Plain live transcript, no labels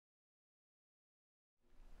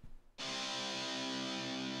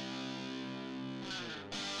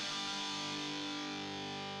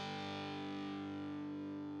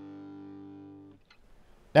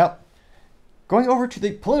going over to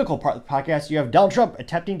the political part of the podcast, you have Donald Trump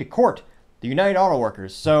attempting to court the United Auto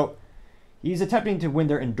Workers. So he's attempting to win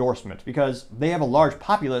their endorsement because they have a large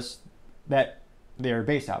populace that they're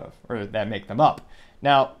based out of, or that make them up.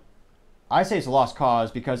 Now, I say it's a lost cause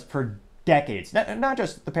because for decades, not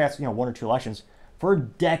just the past 1 or 2 elections, for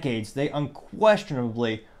decades they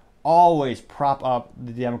unquestionably always prop up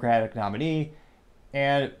the Democratic nominee,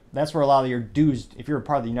 and that's where a lot of your dues, if you're a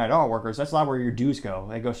part of the United Auto Workers, that's a lot where your dues go.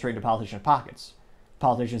 They go straight into politicians' pockets.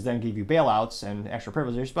 Politicians then give you bailouts and extra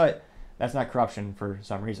privileges, but that's not corruption for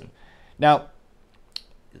some reason. Now,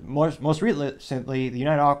 most recently, the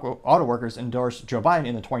United Auto Workers endorsed Joe Biden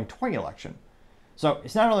in the 2020 election. So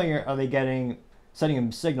it's not only are they sending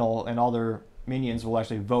a signal and all their minions will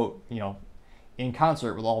actually vote, in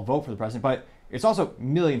concert will all vote for the president, but it's also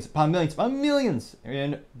millions upon millions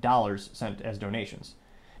in dollars sent as donations.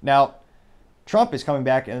 Now, Trump is coming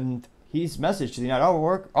back, and his message to the United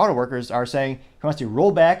Auto Workers are saying he wants to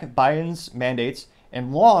roll back Biden's mandates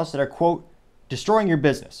and laws that are, quote, destroying your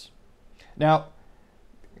business. Now,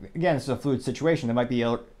 again, this is a fluid situation. There might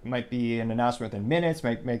be an announcement within minutes,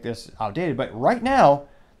 might make this outdated, but right now,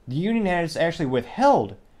 the union has actually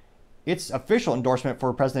withheld its official endorsement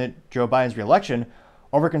for President Joe Biden's reelection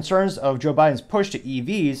over concerns of Joe Biden's push to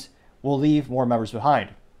EVs will leave more members behind.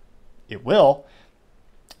 It will.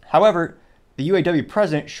 However, the UAW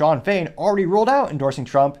president, Shawn Fain, already ruled out endorsing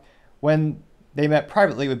Trump when they met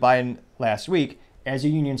privately with Biden last week as the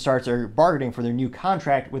union starts their bargaining for their new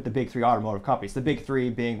contract with the big 3 automotive companies. The big 3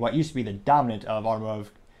 being what used to be the dominant of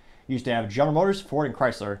automotive. You used to have General Motors, Ford, and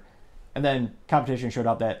Chrysler. And then competition showed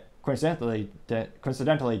up that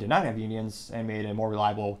coincidentally did not have unions and made a more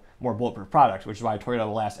reliable, more bulletproof product, which is why Toyota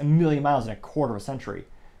will last 1 million miles in a quarter of a century.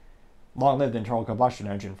 Long live the internal combustion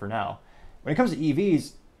engine for now. When it comes to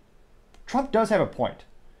EVs, Trump does have a point,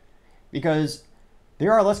 because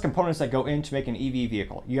there are less components that go into make an EV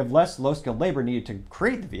vehicle. You have less low-skilled labor needed to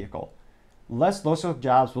create the vehicle. Less low-skilled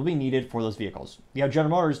jobs will be needed for those vehicles. You have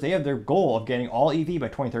General Motors, they have their goal of getting all EV by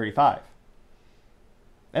 2035.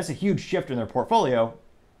 That's a huge shift in their portfolio.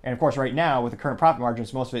 And of course, right now, with the current profit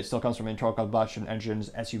margins, most of it still comes from internal combustion engines,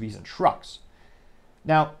 SUVs, and trucks.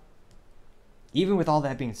 Now, even with all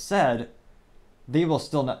that being said, they will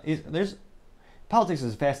still not... Politics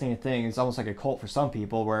is a fascinating thing. It's almost like a cult for some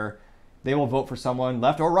people where they will vote for someone,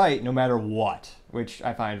 left or right, no matter what, which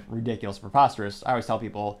I find ridiculous and preposterous. I always tell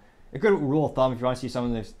people, a good rule of thumb, if you want to see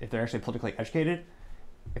someone, if they're actually politically educated,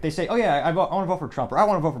 if they say, oh yeah, I want to vote for Trump, or I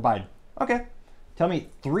want to vote for Biden. Okay. Tell me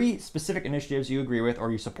 3 specific initiatives you agree with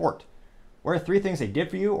or you support. What are 3 things they did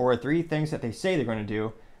for you, or 3 things that they say they're going to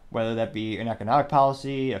do, whether that be an economic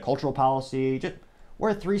policy, a cultural policy, just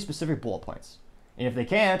what are 3 specific bullet points? And if they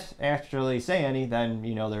can't actually say any, then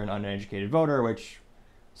they're an uneducated voter, which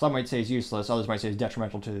some might say is useless, others might say is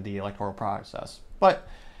detrimental to the electoral process. But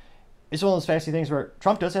it's one of those fancy things where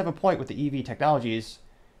Trump does have a point with the EV technologies.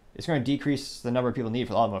 It's going to decrease the number of people needed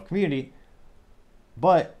for the automotive community,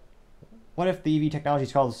 but what if the EV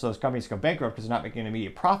technologies cause those companies to go bankrupt because they're not making an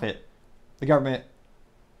immediate profit? The government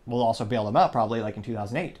will also bail them out, probably, like in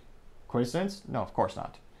 2008. Coincidence? No, of course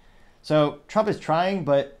not. So Trump is trying,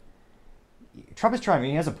 he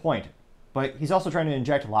has a point, but he's also trying to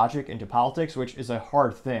inject logic into politics, which is a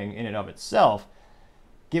hard thing in and of itself.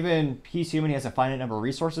 Given he's human, he has a finite number of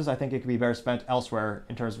resources, I think it could be better spent elsewhere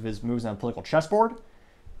in terms of his moves on the political chessboard.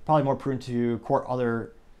 Probably more prudent to court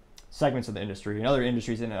other segments of the industry and other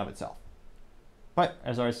industries in and of itself. But,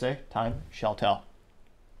 as I always say, time shall tell.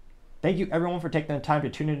 Thank you, everyone, for taking the time to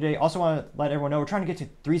tune in today. Also want to let everyone know we're trying to get to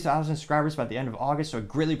 3,000 subscribers by the end of August, so I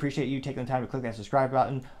greatly appreciate you taking the time to click that subscribe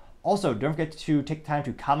button. Also, don't forget to take the time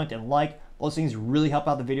to comment and like. Those things really help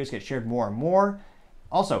out the videos get shared more and more.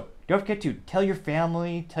 Also, don't forget to tell your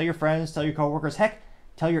family, tell your friends, tell your coworkers, heck,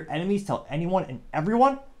 tell your enemies, tell anyone and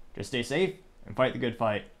everyone. Just stay safe and fight the good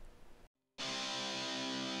fight.